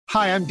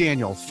Hi, I'm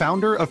Daniel,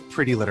 founder of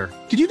Pretty Litter.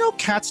 Did you know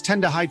cats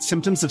tend to hide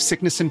symptoms of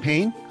sickness and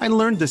pain? I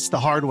learned this the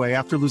hard way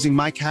after losing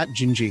my cat,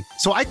 Gingy.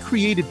 So I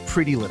created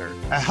Pretty Litter,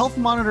 a health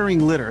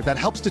monitoring litter that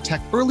helps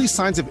detect early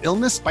signs of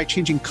illness by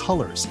changing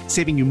colors,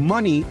 saving you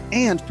money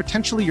and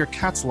potentially your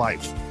cat's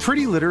life.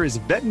 Pretty Litter is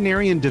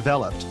veterinarian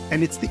developed,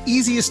 and it's the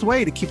easiest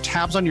way to keep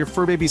tabs on your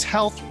fur baby's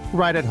health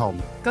right at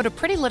home. Go to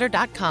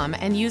prettylitter.com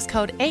and use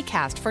code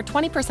ACAST for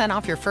 20%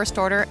 off your first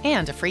order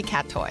and a free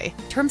cat toy.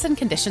 Terms and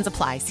conditions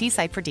apply. See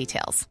site for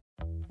details.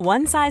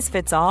 One size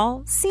fits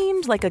all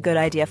seemed like a good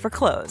idea for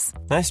clothes.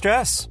 Nice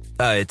dress.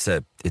 It's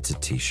a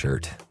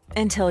t-shirt.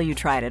 Until you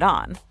tried it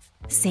on.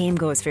 Same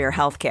goes for your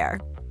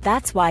healthcare.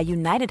 That's why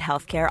United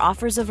Healthcare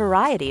offers a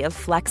variety of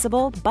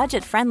flexible,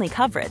 budget-friendly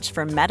coverage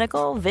for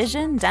medical,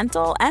 vision,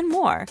 dental, and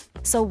more.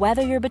 So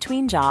whether you're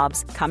between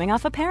jobs, coming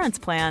off a parent's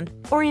plan,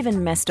 or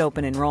even missed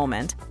open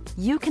enrollment,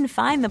 you can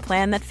find the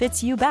plan that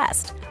fits you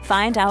best.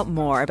 Find out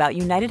more about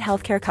United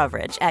Healthcare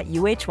coverage at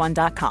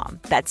uh1.com.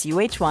 That's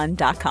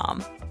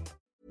uh1.com.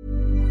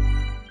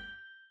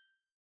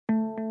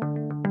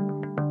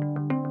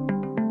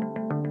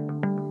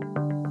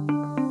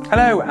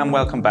 Hello and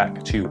welcome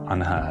back to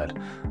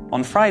Unheard.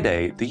 On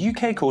Friday, the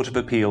UK Court of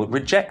Appeal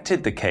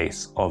rejected the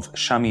case of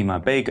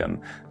Shamima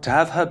Begum to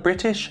have her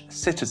British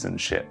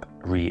citizenship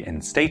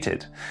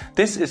reinstated.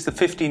 This is the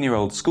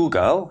 15-year-old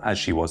schoolgirl, as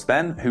she was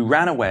then, who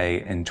ran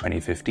away in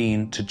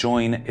 2015 to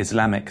join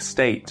Islamic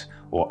State,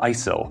 or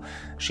ISIL.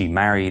 She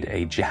married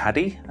a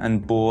jihadi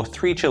and bore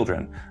 3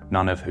 children,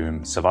 none of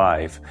whom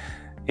survive.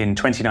 In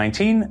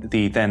 2019,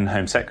 the then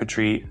Home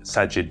Secretary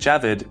Sajid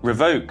Javid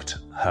revoked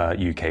her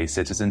UK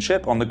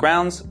citizenship on the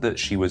grounds that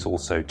she was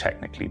also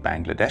technically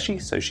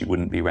Bangladeshi, so she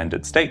wouldn't be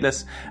rendered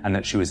stateless, and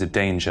that she was a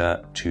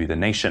danger to the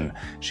nation.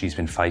 She's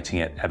been fighting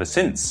it ever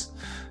since.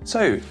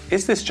 So,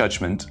 is this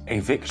judgment a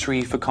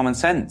victory for common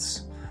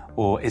sense?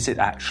 Or is it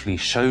actually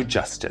show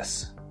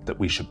justice that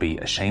we should be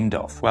ashamed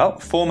of? Well,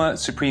 former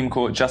Supreme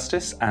Court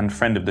Justice and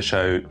friend of the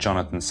show,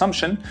 Jonathan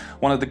Sumption,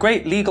 one of the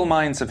great legal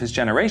minds of his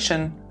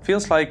generation,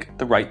 feels like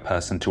the right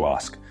person to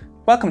ask.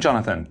 Welcome,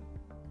 Jonathan.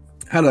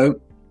 Hello.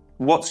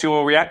 What's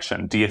your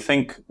reaction? Do you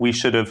think we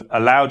should have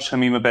allowed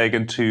Shamima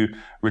Begum to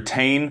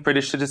retain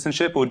British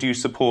citizenship, or do you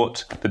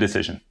support the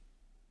decision?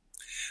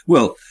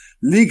 Well,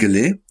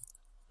 legally,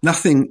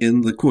 nothing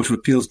in the Court of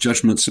Appeal's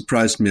judgment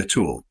surprised me at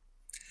all.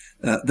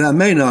 Their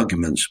main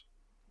argument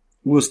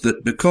was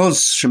that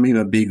because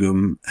Shamima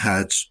Begum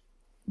had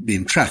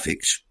been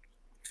trafficked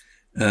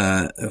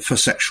for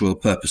sexual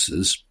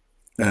purposes,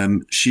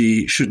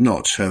 she should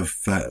not have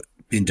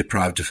been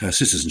deprived of her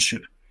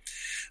citizenship.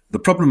 The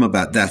problem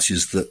about that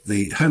is that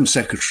the Home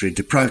Secretary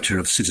deprived her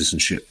of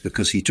citizenship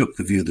because he took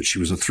the view that she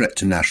was a threat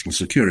to national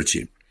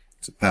security.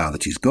 It's a power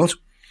that he's got.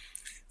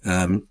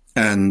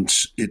 And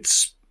it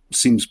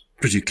seems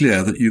pretty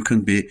clear that you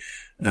can be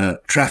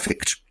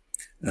trafficked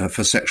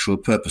for sexual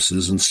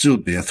purposes and still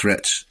be a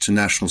threat to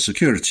national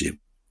security.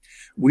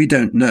 We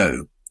don't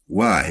know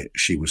why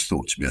she was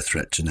thought to be a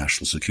threat to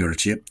national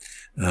security.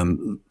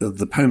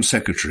 The Home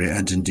Secretary,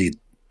 and indeed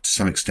to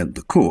some extent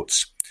the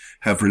courts,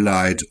 have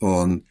relied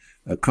on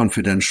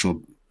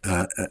confidential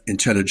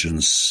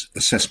intelligence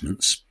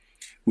assessments,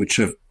 which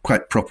have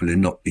quite properly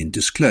not been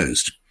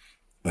disclosed.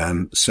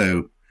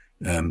 So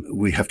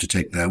we have to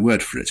take their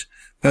word for it.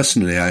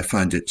 Personally, I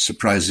find it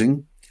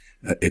surprising.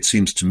 It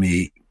seems to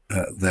me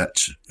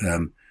that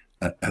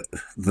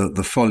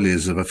the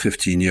follies of a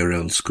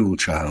 15-year-old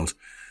schoolchild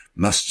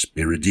must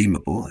be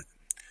redeemable.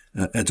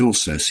 It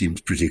also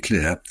seems pretty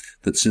clear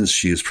that since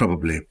she is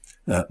probably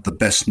the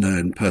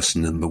best-known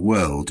person in the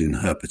world in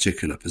her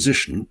particular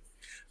position,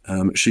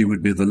 she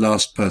would be the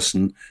last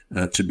person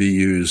to be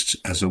used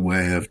as a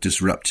way of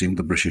disrupting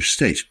the British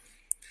state.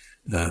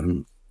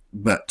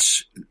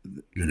 But,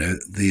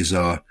 these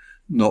are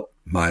not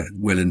my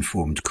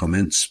well-informed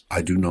comments.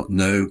 I do not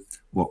know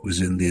what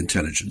was in the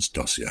intelligence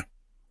dossier.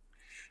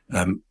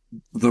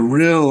 The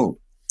real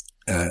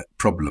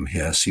problem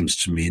here seems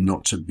to me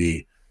not to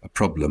be a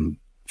problem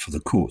for the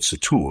courts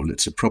at all.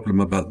 It's a problem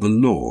about the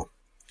law.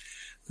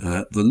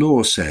 The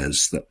law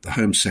says that the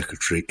Home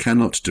Secretary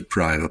cannot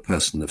deprive a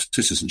person of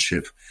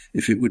citizenship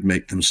if it would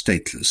make them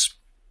stateless.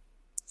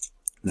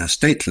 Now,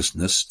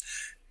 statelessness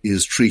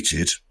is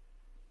treated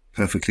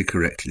perfectly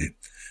correctly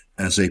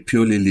as a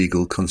purely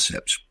legal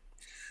concept,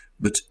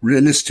 but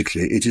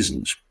realistically it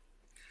isn't.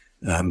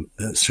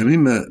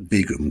 Shamima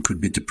Begum could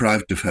be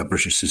deprived of her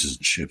British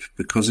citizenship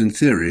because in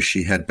theory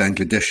she had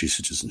Bangladeshi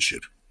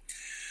citizenship.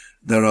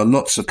 There are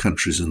lots of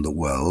countries in the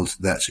world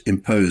that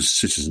impose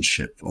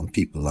citizenship on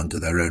people under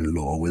their own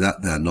law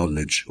without their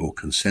knowledge or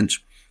consent,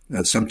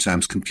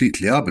 sometimes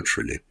completely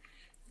arbitrarily.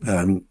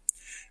 And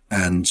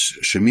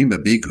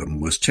Shamima Begum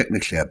was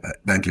technically a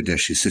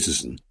Bangladeshi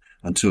citizen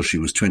until she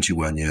was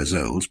 21 years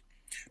old,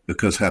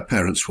 because her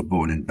parents were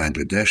born in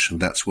Bangladesh,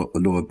 and that's what the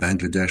law of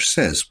Bangladesh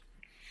says.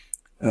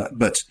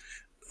 But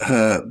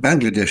her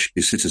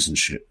Bangladeshi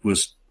citizenship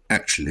was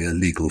actually a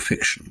legal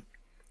fiction.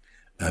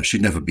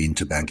 She'd never been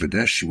to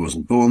Bangladesh. She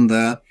wasn't born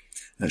there.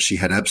 She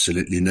had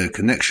absolutely no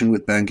connection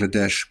with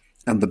Bangladesh.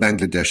 and the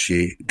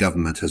Bangladeshi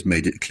government has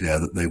made it clear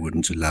that they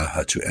wouldn't allow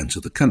her to enter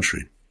the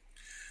country.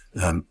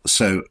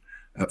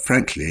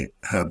 Frankly,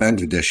 her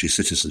Bangladeshi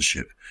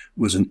citizenship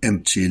was an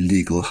empty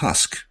legal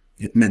husk.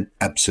 It meant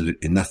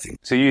absolutely nothing.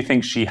 So you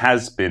think she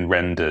has been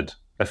rendered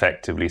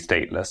effectively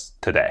stateless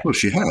today? Well,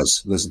 she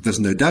has. There's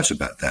no doubt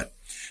about that.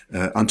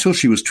 Until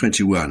she was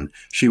 21,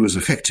 she was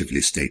effectively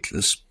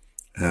stateless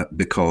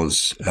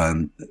because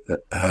her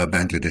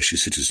Bangladeshi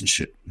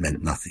citizenship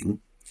meant nothing.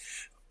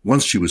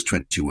 Once she was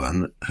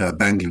 21, her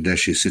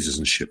Bangladeshi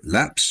citizenship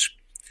lapsed,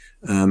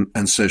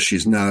 and so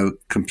she's now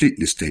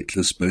completely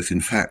stateless, both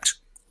in fact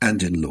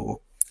and in law.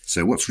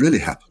 So what's really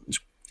happened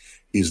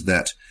is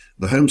that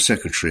the Home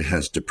Secretary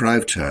has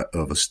deprived her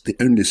of the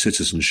only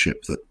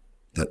citizenship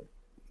that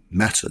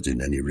mattered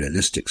in any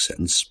realistic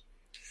sense,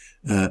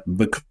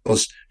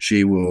 because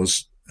she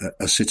was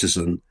a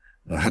citizen,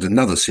 had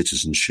another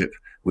citizenship,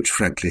 which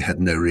frankly had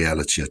no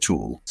reality at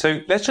all. So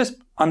let's just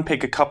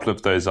unpick a couple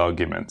of those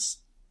arguments.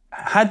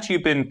 Had you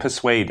been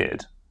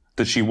persuaded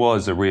that she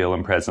was a real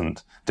and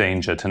present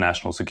danger to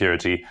national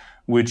security,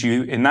 would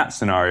you, in that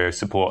scenario,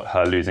 support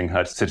her losing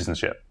her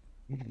citizenship?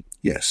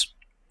 Yes,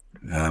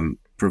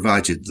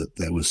 provided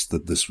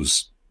that this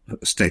was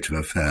a state of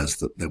affairs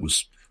that there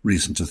was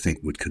reason to think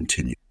would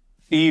continue.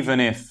 Even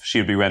if she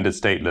would be rendered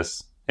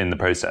stateless in the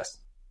process?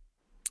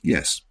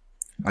 Yes.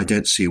 I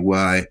don't see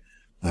why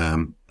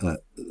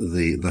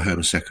the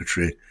Home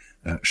Secretary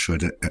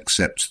should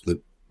accept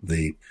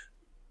the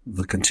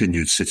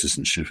continued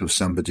citizenship of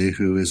somebody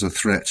who is a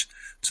threat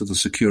to the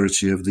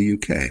security of the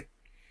UK.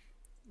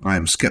 I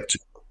am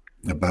sceptical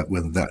about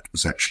whether that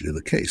was actually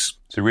the case.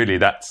 So really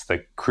that's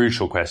the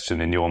crucial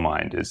question in your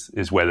mind,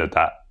 is whether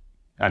that,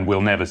 and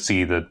we'll never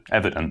see the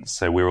evidence,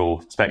 so we're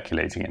all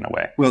speculating in a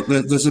way. Well,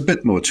 there's a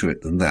bit more to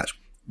it than that,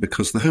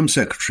 because the Home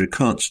Secretary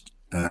can't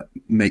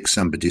make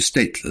somebody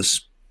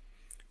stateless,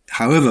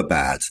 however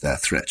bad their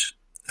threat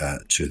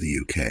to the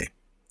UK.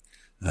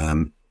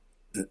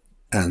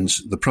 And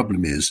the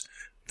problem is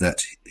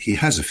that he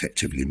has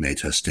effectively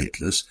made her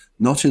stateless,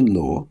 not in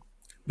law,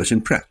 but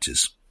in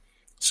practice,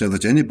 so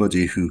that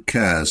anybody who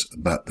cares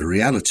about the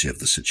reality of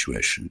the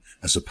situation,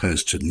 as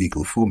opposed to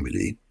legal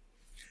formulae,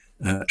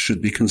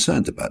 should be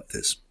concerned about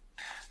this.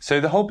 So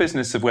the whole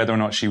business of whether or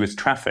not she was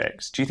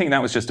trafficked, do you think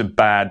that was just a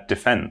bad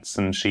defence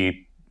and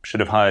she should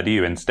have hired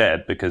you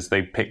instead because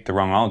they picked the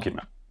wrong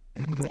argument?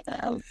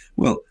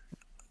 Well,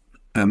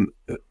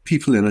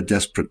 people in a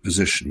desperate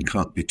position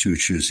can't be too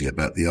choosy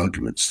about the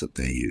arguments that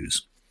they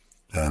use.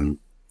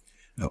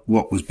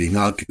 What was being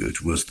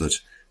argued was that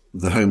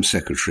the Home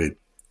Secretary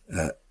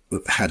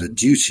had a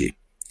duty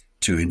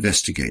to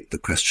investigate the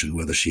question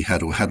whether she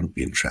had or hadn't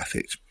been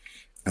trafficked.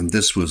 And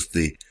this was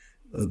the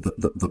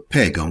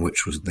peg on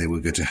which they were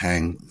going to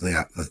hang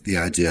the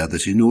idea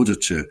that in order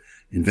to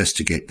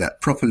investigate that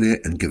properly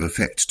and give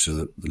effect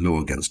to the law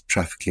against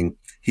trafficking,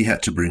 he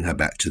had to bring her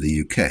back to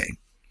the UK.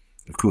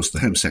 Of course, the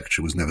Home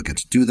Secretary was never going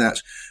to do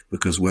that,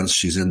 because once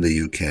she's in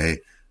the UK,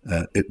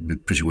 it would be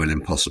pretty well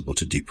impossible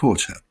to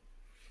deport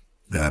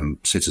her,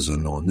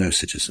 citizen or no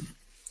citizen.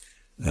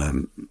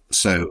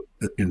 So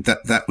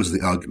that was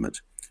the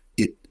argument.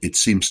 It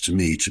seems to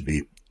me to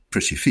be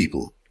pretty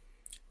feeble,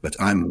 but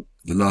I'm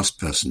the last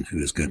person who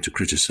is going to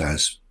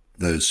criticize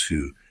those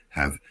who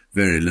have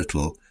very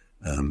little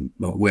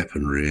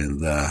weaponry in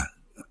their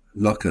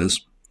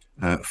lockers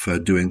for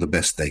doing the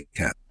best they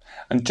can.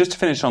 And just to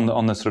finish on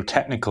the sort of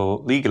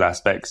technical legal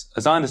aspects,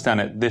 as I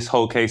understand it, this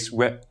whole case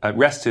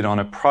rested on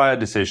a prior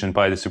decision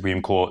by the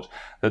Supreme Court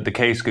that the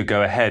case could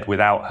go ahead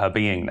without her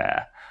being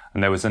there.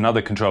 And there was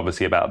another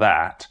controversy about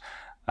that.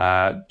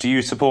 Do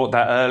you support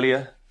that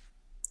earlier?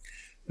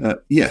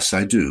 Yes,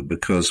 I do,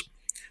 because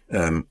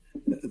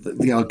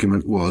the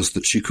argument was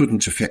that she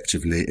couldn't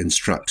effectively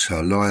instruct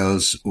her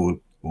lawyers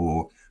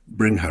or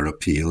bring her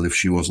appeal if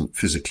she wasn't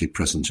physically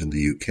present in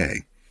the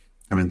UK.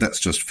 I mean, that's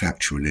just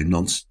factually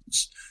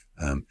nonsense.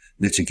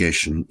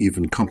 Litigation,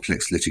 even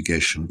complex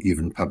litigation,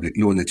 even public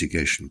law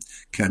litigation,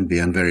 can be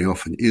and very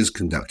often is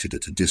conducted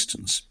at a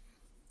distance.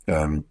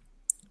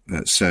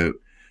 So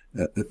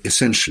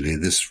essentially,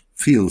 this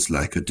feels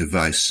like a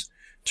device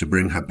to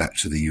bring her back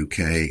to the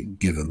UK,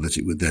 given that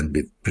it would then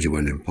be pretty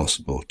well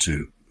impossible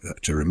to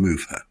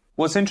remove her.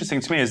 What's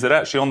interesting to me is that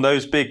actually on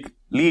those big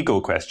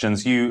legal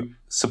questions, you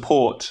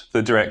support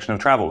the direction of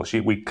travel.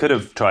 We could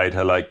have tried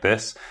her like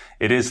this.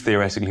 It is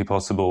theoretically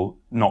possible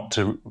not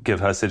to give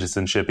her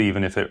citizenship,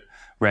 even if it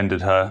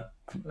rendered her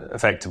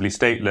effectively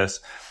stateless.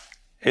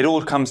 It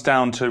all comes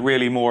down to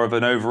really more of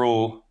an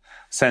overall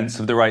sense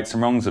of the rights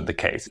and wrongs of the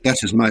case.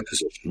 That is my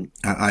position.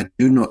 I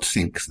do not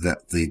think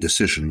that the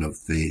decision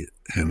of the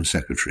Home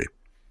Secretary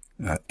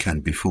can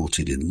be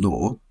faulted in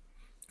law,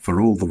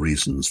 for all the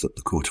reasons that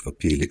the Court of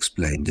Appeal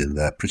explained in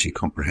their pretty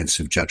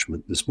comprehensive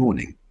judgment this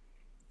morning.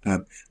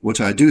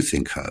 What I do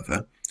think,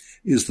 however,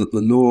 is that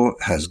the law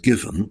has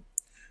given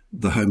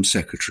the Home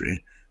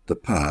Secretary the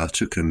power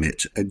to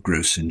commit a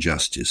gross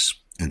injustice,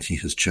 and he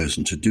has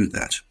chosen to do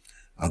that.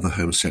 Other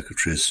Home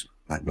Secretaries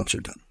might not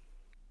have done.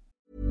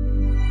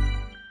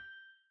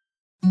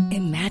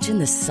 Imagine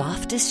the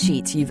softest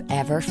sheets you've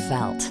ever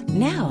felt.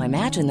 Now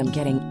imagine them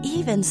getting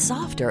even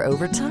softer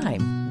over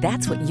time.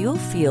 That's what you'll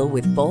feel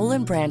with Boll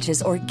 &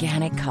 Branch's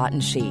organic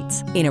cotton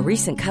sheets. In a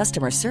recent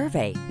customer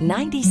survey,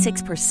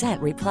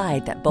 96%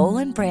 replied that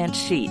Boll & Branch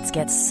sheets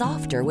get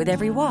softer with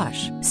every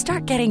wash.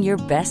 Start getting your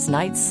best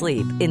night's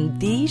sleep in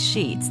these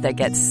sheets that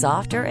get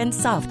softer and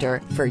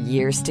softer for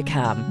years to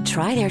come.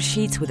 Try their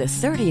sheets with a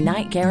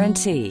 30-night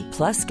guarantee.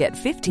 Plus, get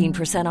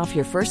 15% off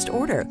your first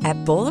order at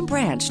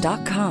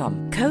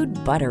bollandbranch.com. Code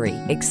BUTTERY.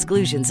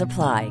 Exclusions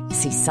apply.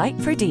 See site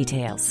for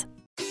details.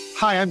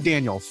 Hi, I'm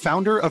Daniel,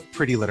 founder of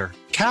Pretty Litter.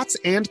 Cats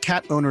and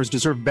cat owners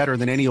deserve better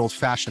than any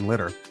old-fashioned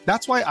litter.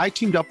 That's why I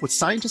teamed up with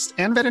scientists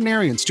and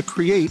veterinarians to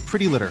create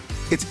Pretty Litter.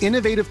 Its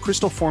innovative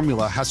crystal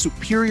formula has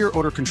superior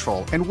odor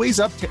control and weighs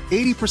up to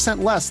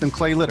 80% less than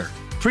clay litter.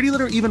 Pretty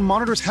Litter even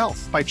monitors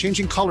health by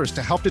changing colors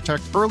to help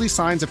detect early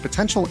signs of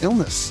potential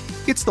illness.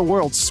 It's the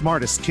world's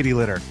smartest kitty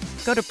litter.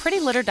 Go to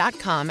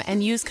prettylitter.com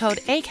and use code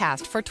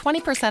ACAST for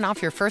 20%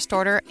 off your first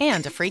order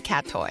and a free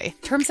cat toy.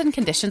 Terms and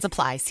conditions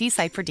apply. See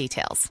site for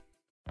details.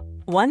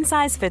 One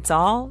size fits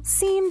all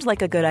seemed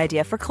like a good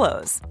idea for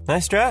clothes.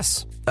 Nice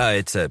dress.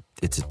 It's a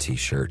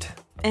t-shirt.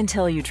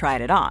 Until you tried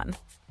it on.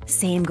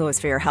 Same goes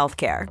for your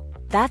healthcare.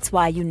 That's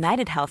why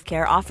United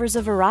Healthcare offers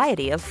a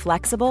variety of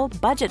flexible,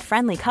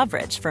 budget-friendly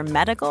coverage for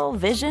medical,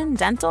 vision,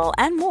 dental,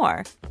 and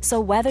more. So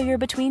whether you're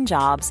between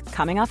jobs,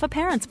 coming off a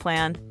parent's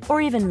plan,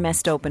 or even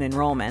missed open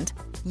enrollment,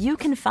 you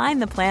can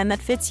find the plan that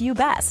fits you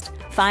best.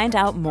 Find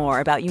out more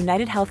about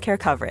United Healthcare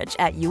coverage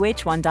at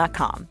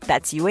uh1.com.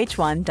 That's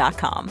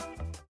uh1.com.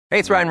 Hey,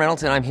 it's Ryan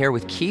Reynolds, and I'm here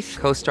with Keith,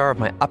 co-star of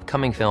my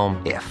upcoming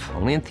film, If,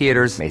 only in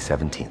theaters May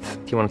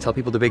 17th. Do you want to tell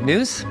people the big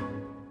news?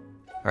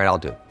 All right, I'll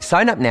do it.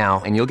 Sign up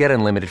now and you'll get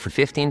unlimited for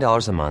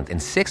 $15 a month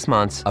and 6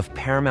 months of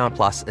Paramount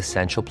Plus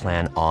Essential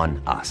Plan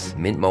on us.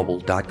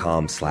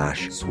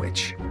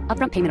 MintMobile.com/switch.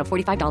 Upfront payment of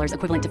 $45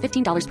 equivalent to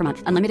 $15 per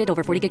month. Unlimited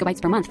over 40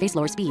 gigabytes per month. Face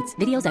lower speeds.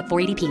 Videos at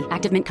 480p.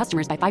 Active Mint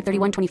customers by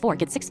 531.24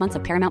 get 6 months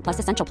of Paramount Plus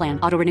Essential Plan.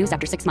 Auto renews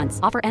after 6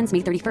 months. Offer ends May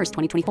 31st,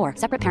 2024.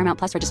 Separate Paramount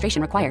Plus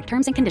registration required.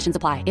 Terms and conditions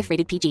apply if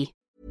rated PG.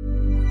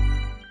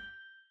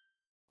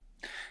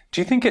 Do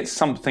you think it's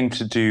something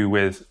to do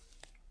with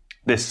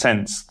this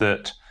sense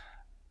that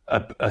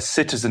a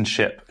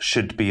citizenship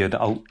should be a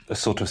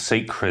sort of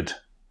sacred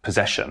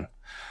possession?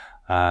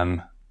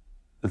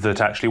 That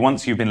actually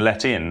once you've been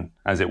let in,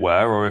 as it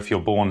were, or if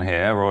you're born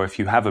here, or if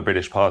you have a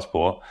British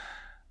passport,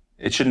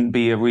 it shouldn't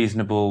be a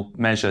reasonable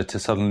measure to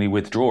suddenly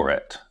withdraw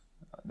it.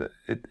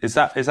 Is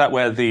that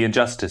where the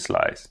injustice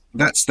lies?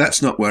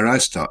 That's not where I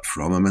start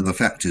from. I mean, the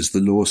fact is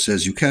the law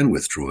says you can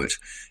withdraw it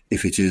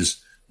if it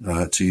is,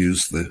 to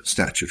use the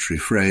statutory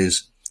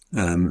phrase,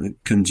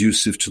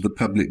 conducive to the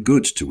public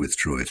good to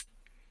withdraw it.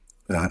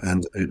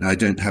 And I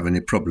don't have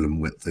any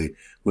problem with the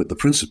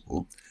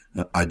principle.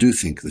 I do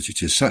think that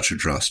it is such a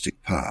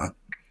drastic power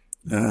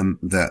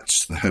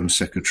that the Home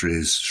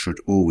Secretaries should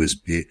always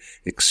be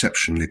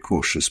exceptionally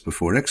cautious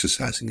before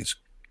exercising it.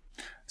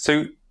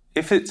 So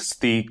if it's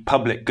the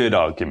public good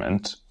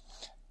argument,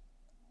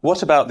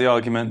 what about the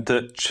argument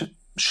that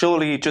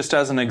surely, just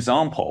as an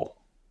example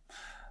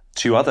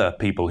to other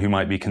people who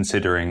might be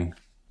considering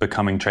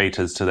becoming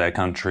traitors to their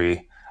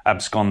country,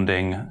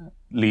 absconding,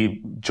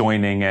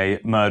 joining a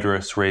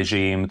murderous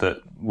regime that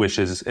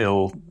wishes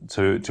ill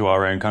to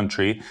our own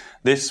country,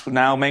 this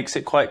now makes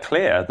it quite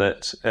clear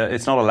that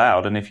it's not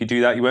allowed, and if you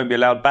do that, you won't be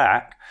allowed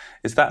back.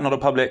 Is that not a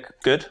public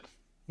good?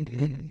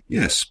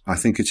 Yes, I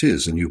think it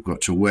is, and you've got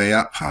to weigh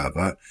up,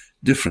 however,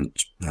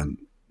 different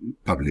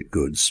public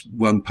goods.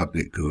 One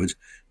public good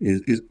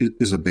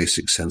is a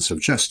basic sense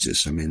of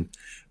justice. I mean,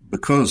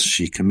 because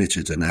she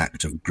committed an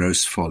act of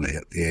gross folly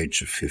at the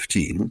age of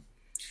 15,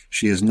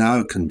 she is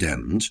now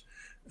condemned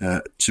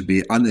to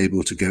be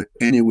unable to go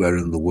anywhere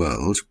in the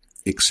world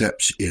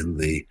except in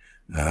the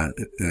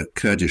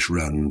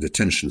Kurdish-run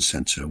detention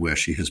center where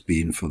she has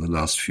been for the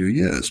last few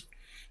years.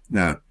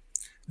 Now,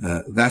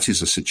 that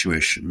is a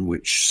situation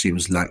which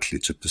seems likely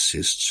to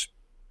persist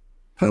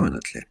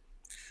permanently.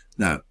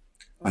 Now,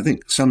 I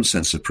think some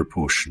sense of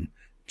proportion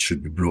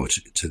should be brought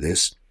to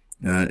this,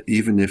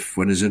 even if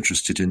one is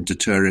interested in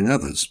deterring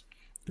others.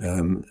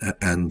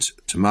 And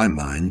to my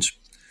mind,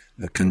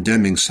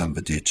 condemning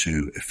somebody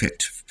to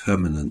effective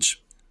permanent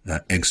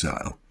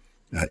exile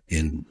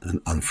in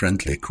an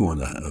unfriendly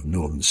corner of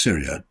northern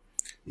Syria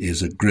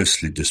is a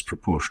grossly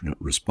disproportionate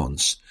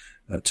response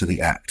to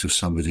the act of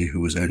somebody who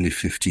was only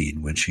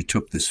 15 when she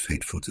took this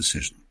fateful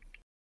decision.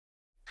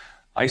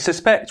 I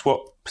suspect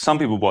what some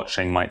people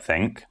watching might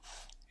think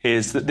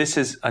is that this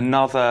is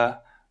another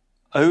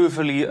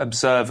overly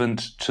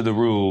observant to the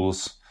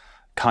rules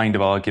kind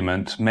of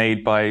argument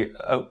made by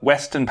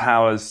Western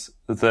powers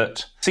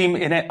that seem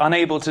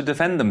unable to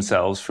defend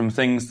themselves from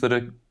things that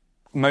are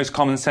most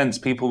common sense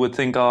people would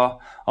think are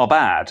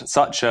bad,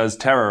 such as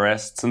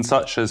terrorists and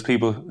such as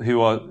people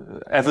who are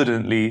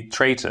evidently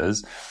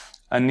traitors.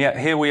 And yet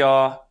here we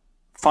are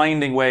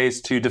finding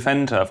ways to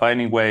defend her,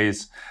 finding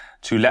ways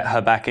to let her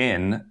back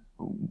in.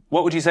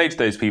 What would you say to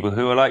those people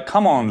who are like,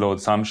 come on, Lord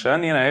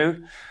Sumption,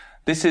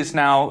 this is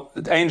now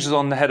angels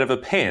on the head of a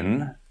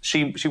pin.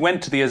 She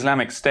went to the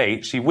Islamic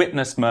State. She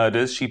witnessed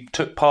murders. She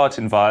took part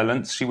in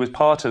violence. She was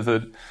part of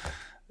an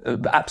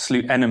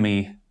absolute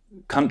enemy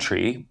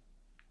country.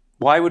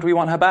 Why would we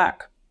want her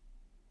back?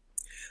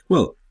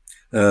 Well,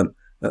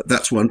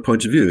 that's one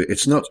point of view.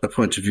 It's not a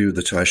point of view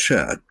that I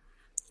share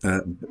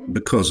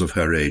because of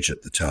her age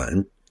at the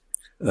time,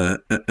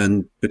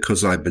 and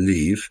because I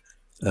believe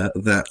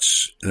that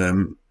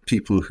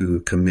people who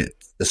commit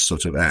this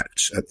sort of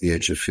act at the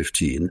age of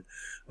 15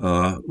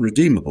 are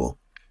redeemable.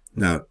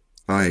 Now,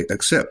 I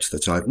accept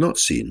that I've not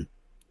seen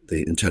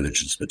the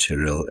intelligence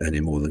material any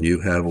more than you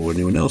have or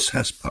anyone else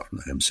has, apart from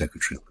the Home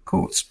Secretary of the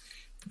courts.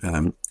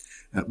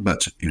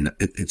 But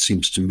it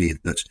seems to me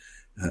that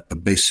a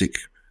basic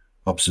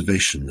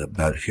observation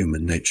about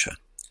human nature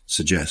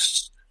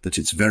suggests that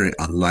it's very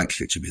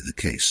unlikely to be the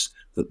case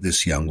that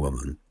this young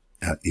woman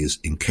is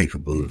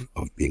incapable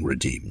of being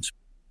redeemed.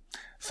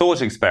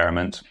 Thought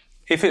experiment.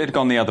 If it had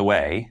gone the other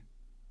way,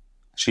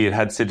 she had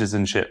had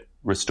citizenship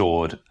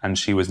restored and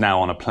she was now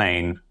on a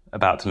plane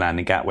about to land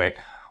in Gatwick,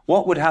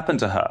 what would happen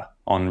to her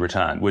on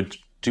return? Would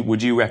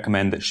you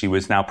recommend that she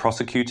was now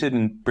prosecuted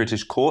in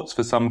British courts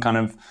for some kind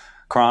of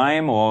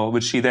crime, or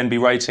would she then be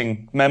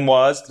writing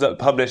memoirs that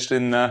published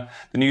in the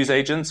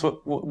newsagents?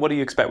 What do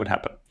you expect would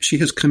happen? She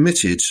has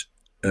committed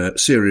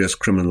serious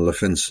criminal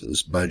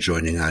offences by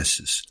joining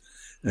ISIS,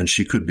 and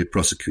she could be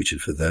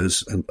prosecuted for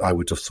those, and I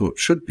would have thought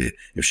should be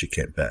if she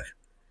came back.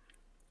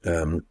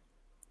 I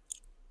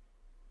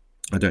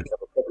don't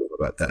have a problem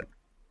about that.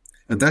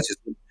 And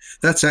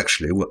that's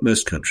actually what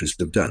most countries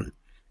have done.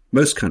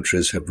 Most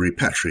countries have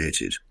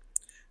repatriated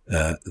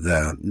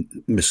their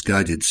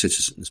misguided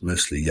citizens,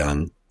 mostly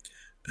young,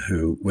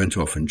 who went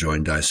off and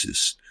joined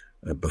ISIS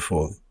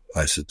before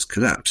ISIS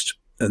collapsed.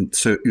 And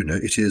so,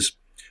 it is,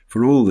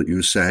 for all that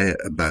you say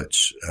about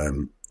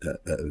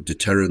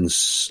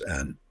deterrence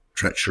and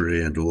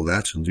treachery and all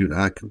that, and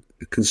I can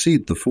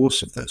concede the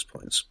force of those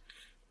points.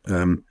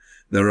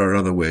 There are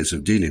other ways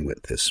of dealing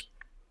with this.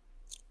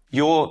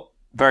 You're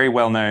very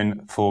well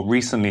known for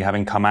recently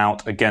having come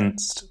out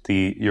against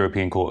the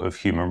European Court of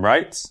Human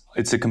Rights.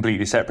 It's a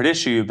completely separate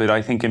issue, but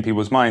I think in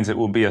people's minds it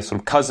will be a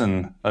sort of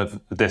cousin of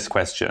this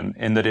question,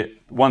 in that it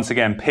once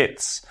again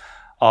pits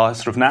our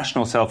sort of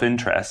national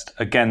self-interest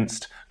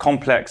against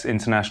complex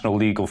international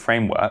legal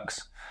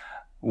frameworks,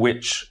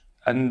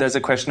 and there's a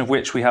question of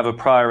which we have a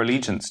prior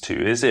allegiance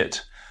to. Is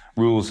it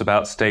rules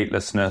about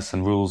statelessness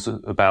and rules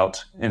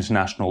about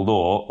international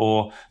law,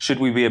 or should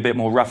we be a bit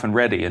more rough and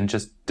ready and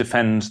just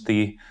defend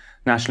the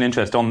national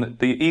interest? On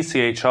the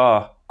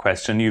ECHR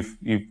question, you've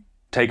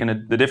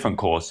taken the different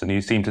course, and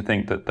you seem to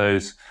think that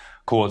those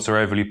courts are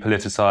overly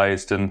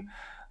politicised and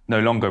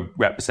no longer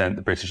represent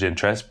the British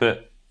interest,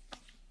 but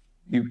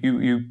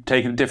you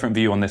take a different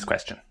view on this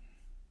question.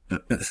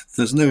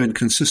 There's no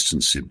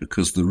inconsistency,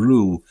 because the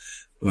rule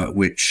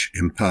which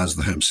empowers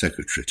the Home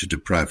Secretary to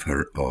deprive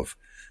her of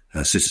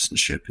her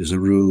citizenship is a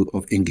rule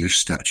of English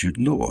statute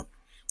law,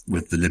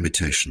 with the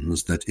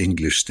limitations that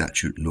English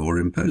statute law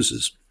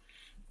imposes.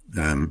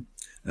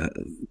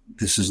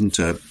 This isn't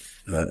a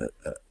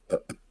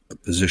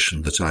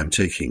position that I'm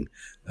taking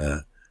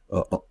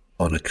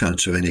on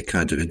account of any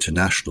kind of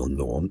international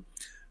norm.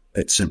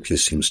 It simply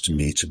seems to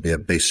me to be a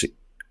basic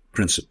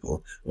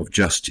principle of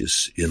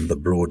justice in the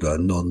broader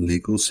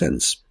non-legal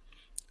sense.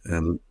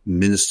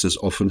 Ministers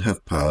often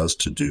have powers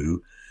to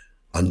do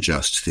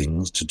unjust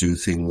things, to do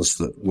things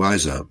that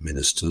wiser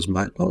ministers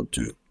might not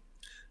do.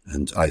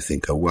 And I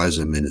think a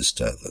wiser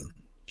minister than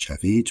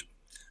Javid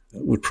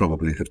would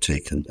probably have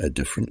taken a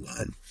different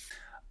line.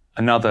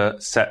 Another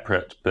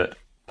separate but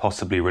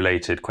possibly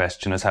related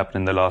question has happened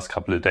in the last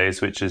couple of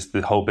days, which is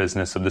the whole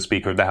business of the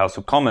Speaker of the House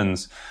of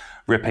Commons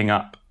ripping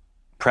up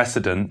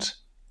precedent,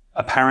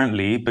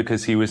 apparently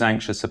because he was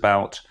anxious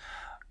about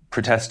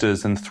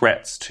protesters and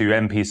threats to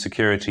MP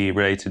security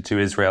related to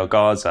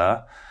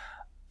Israel-Gaza.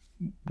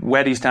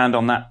 Where do you stand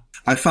on that?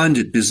 I find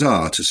it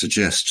bizarre to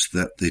suggest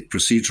that the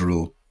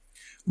procedural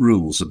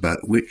rules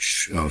about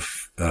which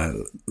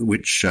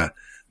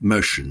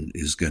motion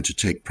is going to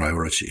take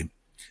priority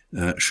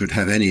should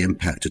have any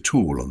impact at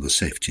all on the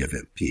safety of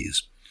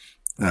MPs.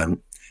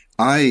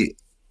 I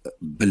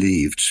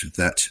believed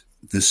that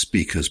this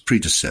Speaker's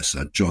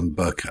predecessor, John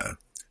Bercow,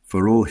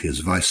 for all his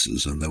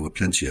vices, and there were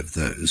plenty of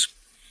those,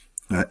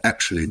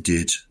 actually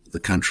did the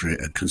country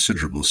a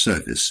considerable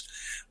service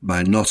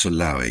by not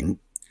allowing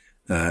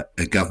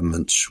a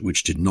government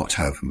which did not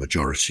have a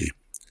majority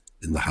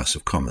in the House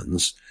of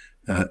Commons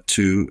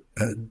to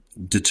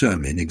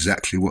determine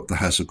exactly what the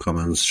House of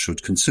Commons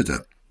should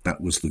consider.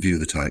 That was the view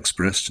that I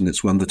expressed, and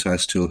it's one that I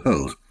still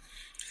hold.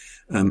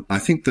 I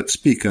think that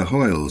Speaker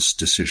Hoyle's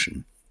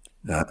decision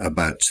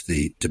about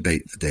the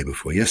debate the day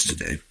before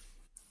yesterday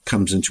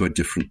comes into a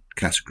different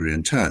category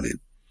entirely.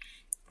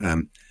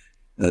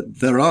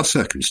 There are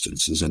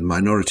circumstances, and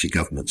minority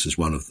governments is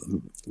one of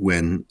them,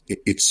 when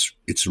it's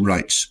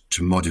right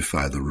to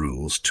modify the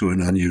rules to an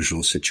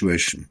unusual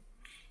situation.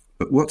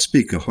 But what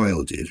Speaker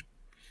Hoyle did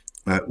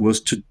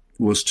was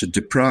to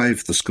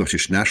deprive the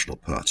Scottish National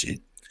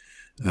Party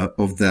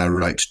of their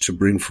right to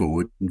bring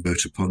forward and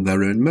vote upon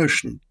their own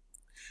motion.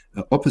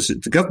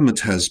 The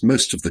government has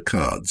most of the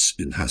cards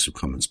in House of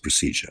Commons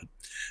procedure.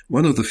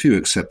 One of the few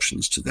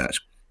exceptions to that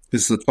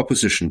is that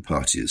opposition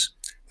parties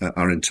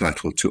are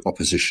entitled to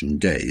opposition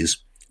days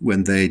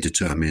when they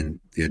determine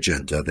the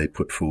agenda, they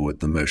put forward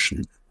the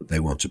motion that they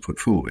want to put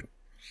forward.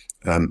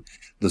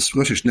 The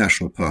Scottish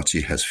National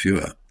Party has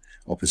fewer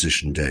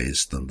opposition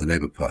days than the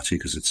Labour Party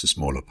because it's a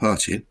smaller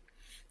party,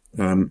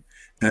 and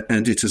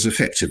it has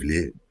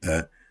effectively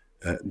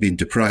been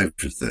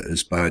deprived of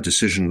those by a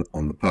decision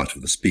on the part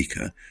of the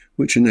Speaker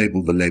which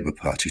enabled the Labour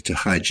Party to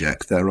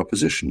hijack their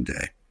opposition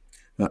day.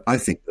 I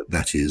think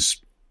that is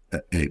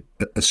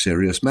a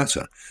serious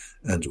matter.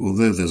 And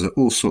although there's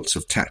all sorts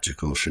of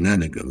tactical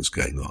shenanigans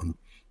going on,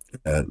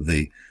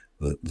 the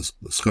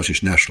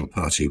Scottish National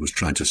Party was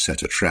trying to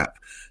set a trap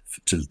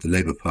to the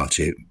Labour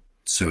Party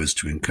so as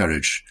to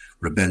encourage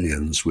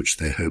rebellions which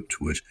they hoped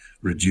would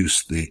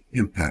reduce the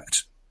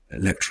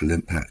electoral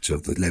impact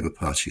of the Labour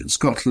Party in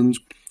Scotland.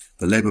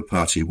 The Labour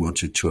Party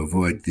wanted to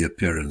avoid the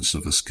appearance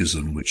of a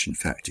schism which in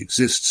fact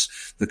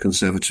exists. The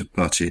Conservative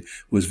Party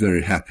was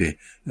very happy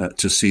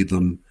to see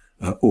them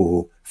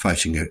all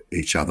fighting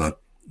each other,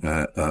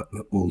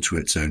 all to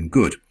its own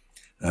good.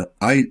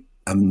 I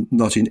am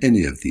not in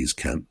any of these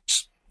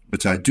camps,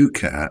 but I do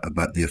care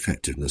about the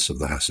effectiveness of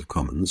the House of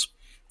Commons,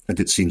 and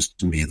it seems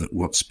to me that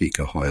what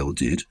Speaker Hoyle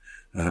did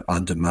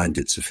undermined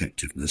its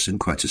effectiveness in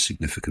quite a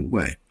significant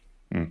way.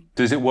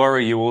 Does it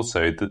worry you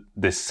also that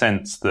this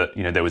sense that,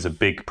 there was a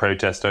big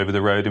protest over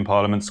the road in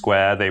Parliament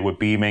Square, they were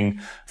beaming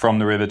from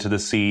the river to the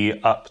sea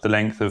up the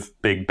length of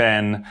Big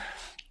Ben?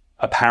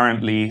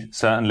 Apparently,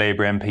 certain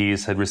Labour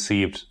MPs had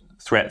received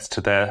threats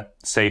to their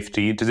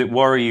safety. Does it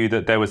worry you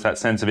that there was that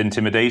sense of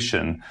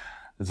intimidation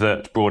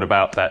that brought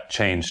about that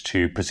change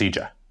to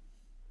procedure?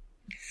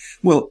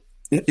 Well,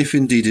 if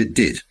indeed it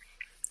did,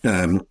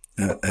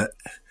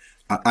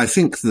 I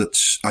think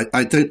that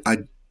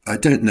I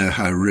don't know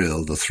how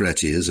real the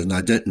threat is, and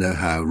I don't know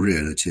how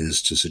real it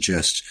is to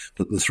suggest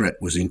that the threat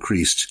was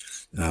increased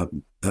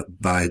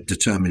by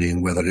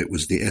determining whether it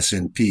was the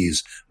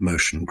SNP's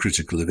motion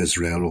critical of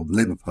Israel or the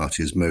Labour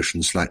Party's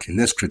motion slightly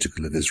less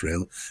critical of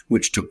Israel,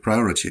 which took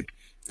priority.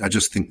 I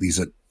just think these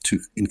are two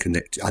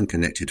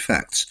unconnected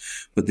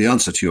facts. But the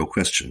answer to your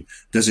question,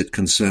 does it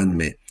concern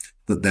me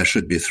that there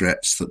should be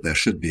threats, that there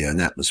should be an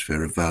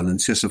atmosphere of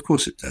violence? Yes, of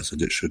course it does,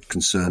 and it should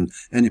concern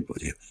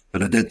anybody.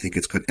 But I don't think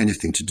it's got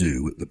anything to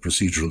do with the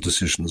procedural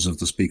decisions of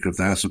the Speaker of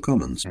the House of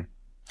Commons.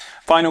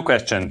 Final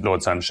question,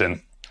 Lord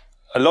Sumption.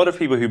 A lot of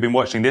people who've been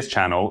watching this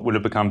channel would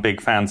have become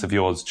big fans of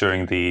yours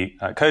during the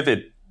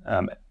COVID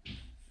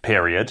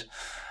period.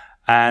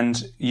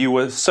 And you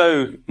were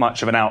so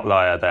much of an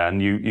outlier there,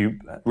 and you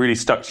really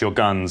stuck to your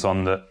guns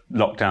on the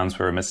lockdowns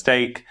were a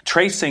mistake.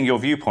 Tracing your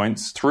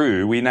viewpoints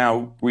through, we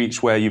now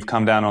reach where you've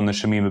come down on the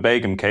Shamima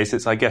Begum case.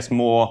 It's, I guess,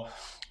 more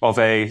of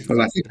a...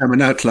 Well, I think I'm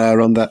an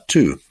outlier on that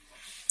too.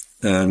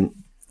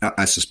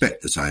 I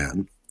suspect that I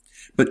am.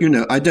 But,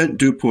 I don't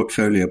do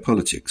portfolio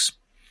politics.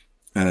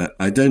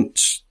 I don't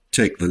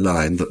take the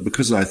line that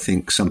because I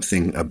think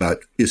something about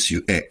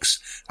issue X,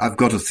 I've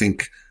got to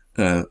think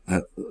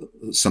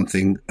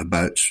something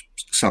about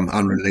some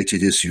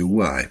unrelated issue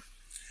Y.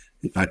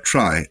 I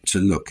try to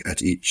look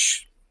at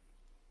each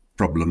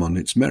problem on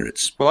its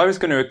merits. Well, I was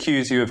going to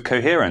accuse you of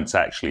coherence,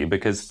 actually,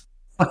 because...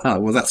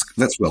 Well,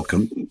 that's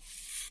welcome.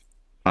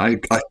 I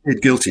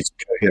plead guilty to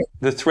coherence.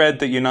 The thread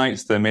that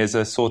unites them is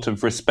a sort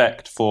of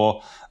respect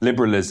for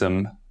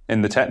liberalism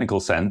in the technical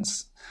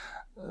sense,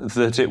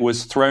 that it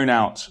was thrown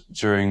out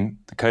during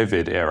the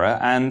COVID era.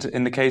 And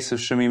in the case of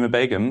Shamima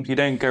Begum, you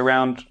don't go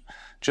around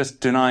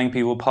just denying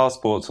people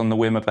passports on the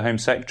whim of the Home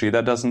Secretary.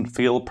 That doesn't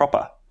feel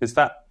proper. Do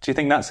you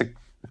think that's a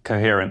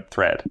coherent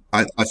thread?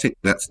 I think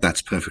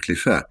that's perfectly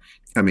fair.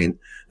 I mean,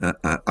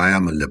 I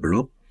am a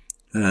liberal,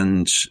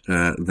 and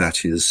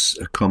that is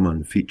a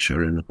common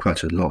feature in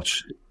quite a lot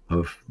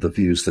of the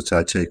views that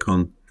I take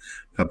on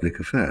public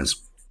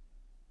affairs.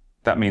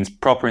 That means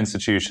proper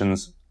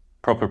institutions,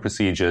 proper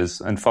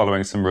procedures, and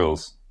following some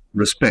rules.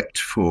 Respect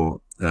for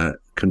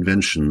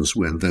conventions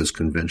when those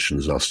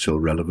conventions are still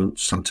relevant.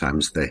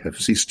 Sometimes they have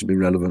ceased to be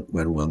relevant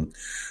when one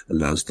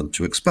allows them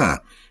to expire.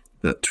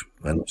 But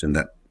we're not in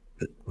that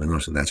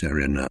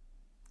area now.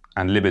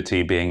 And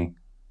liberty being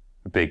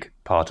a big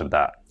part of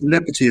that.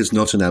 Liberty is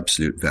not an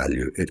absolute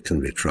value. It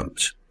can be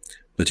trumped,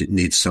 but it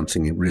needs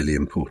something really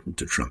important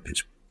to trump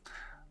it.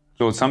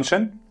 Lord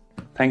Sumption,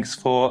 thanks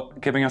for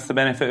giving us the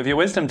benefit of your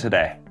wisdom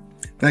today.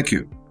 Thank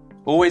you.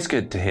 Always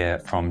good to hear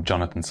from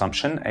Jonathan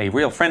Sumption, a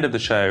real friend of the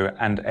show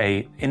and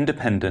an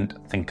independent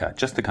thinker,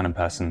 just the kind of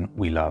person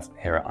we love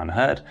here at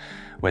Unheard.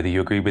 Whether you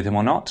agree with him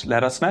or not,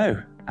 let us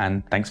know.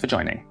 And thanks for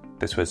joining.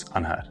 This was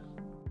Unheard.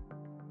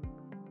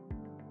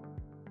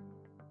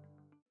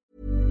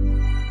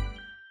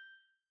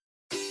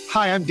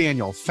 Hi, I'm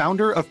Daniel,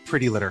 founder of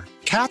Pretty Litter.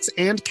 Cats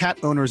and cat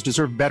owners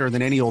deserve better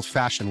than any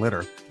old-fashioned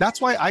litter. That's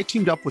why I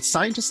teamed up with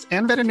scientists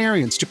and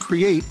veterinarians to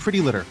create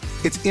Pretty Litter.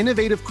 Its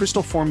innovative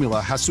crystal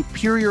formula has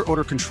superior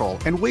odor control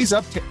and weighs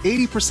up to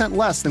 80%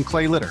 less than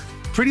clay litter.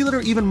 Pretty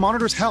Litter even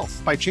monitors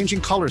health by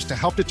changing colors to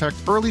help detect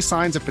early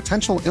signs of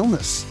potential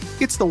illness.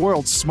 It's the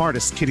world's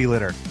smartest kitty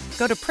litter.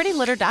 Go to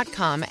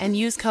prettylitter.com and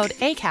use code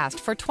ACAST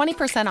for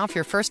 20% off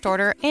your first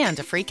order and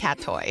a free cat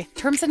toy.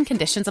 Terms and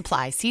conditions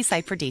apply. See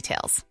site for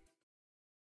details.